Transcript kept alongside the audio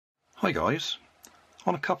Hi guys,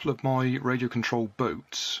 on a couple of my radio controlled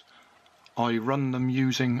boats I run them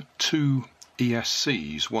using two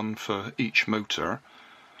ESCs, one for each motor,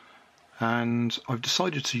 and I've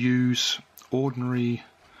decided to use ordinary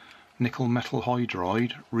nickel metal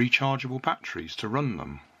hydride rechargeable batteries to run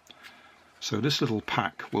them. So this little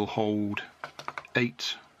pack will hold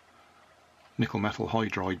 8 nickel metal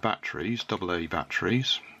hydride batteries, AA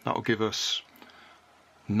batteries. That will give us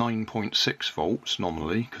 9.6 volts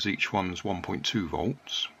nominally, because each one's 1.2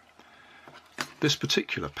 volts. This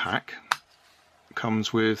particular pack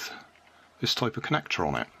comes with this type of connector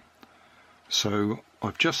on it. So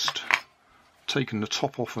I've just taken the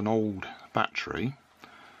top off an old battery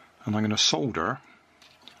and I'm going to solder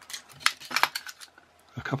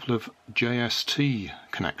a couple of JST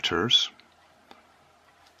connectors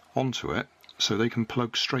onto it so they can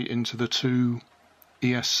plug straight into the two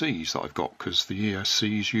ESCs that I've got, because the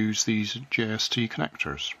ESCs use these JST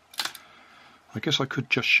connectors. I guess I could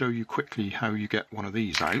just show you quickly how you get one of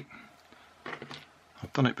these out.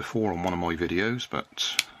 I've done it before on one of my videos,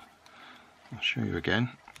 but I'll show you again.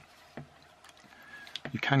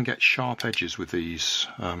 You can get sharp edges with these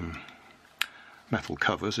metal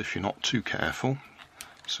covers if you're not too careful,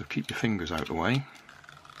 so keep your fingers out of the way.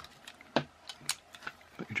 But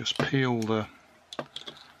you just peel the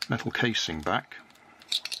metal casing back.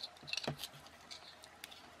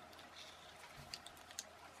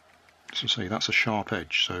 As I say, that's a sharp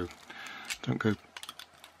edge, so don't go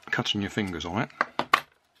cutting your fingers on it.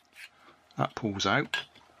 That pulls out,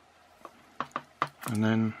 and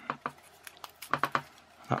then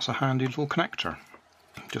that's a handy little connector.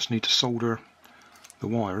 Just need to solder the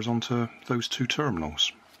wires onto those two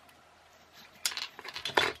terminals.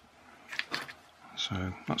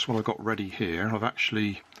 So that's what I've got ready here. I've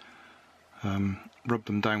actually rubbed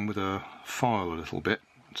them down with a file a little bit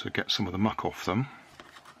to get some of the muck off them.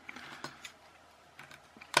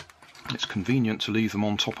 It's convenient to leave them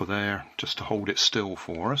on top of there just to hold it still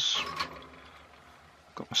for us.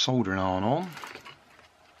 Got my soldering iron on.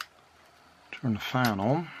 Turn the fan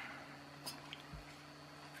on.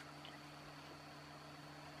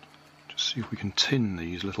 Just see if we can tin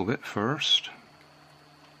these a little bit first.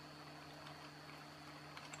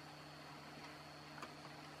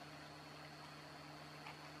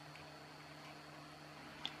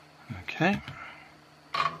 Okay.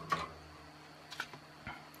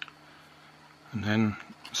 And then,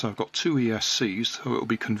 so I've got two ESCs, so it'll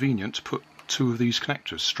be convenient to put two of these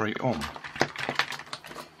connectors straight on.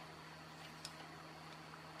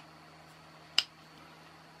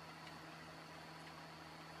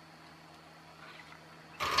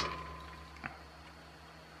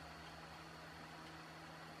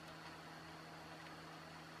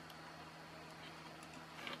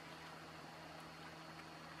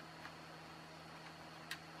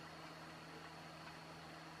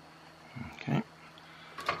 Okay.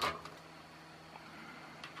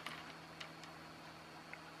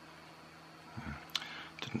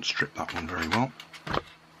 Didn't strip that one very well.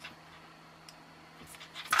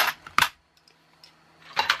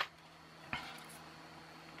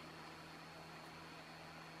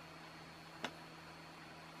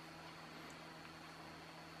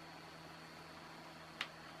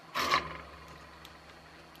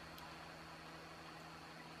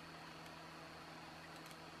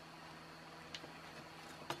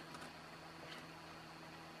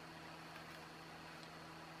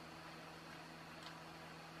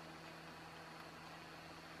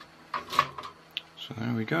 So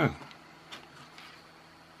there we go.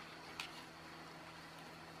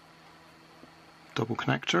 Double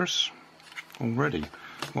connectors all ready.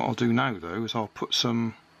 What I'll do now though is I'll put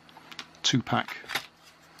some 2-pack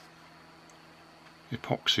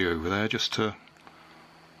epoxy over there just to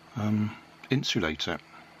insulate it.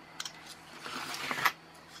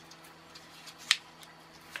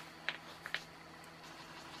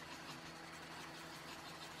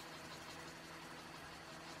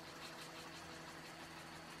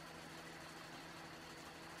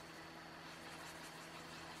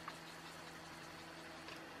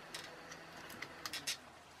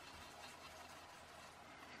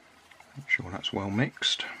 Make sure that's well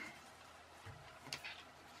mixed.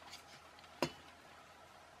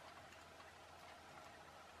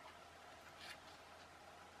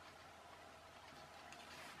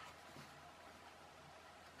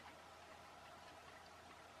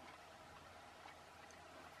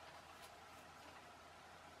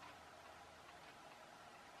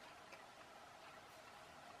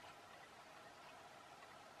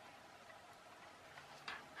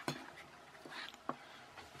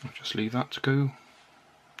 I'll just leave that to go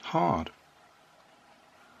hard.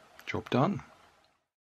 Job done.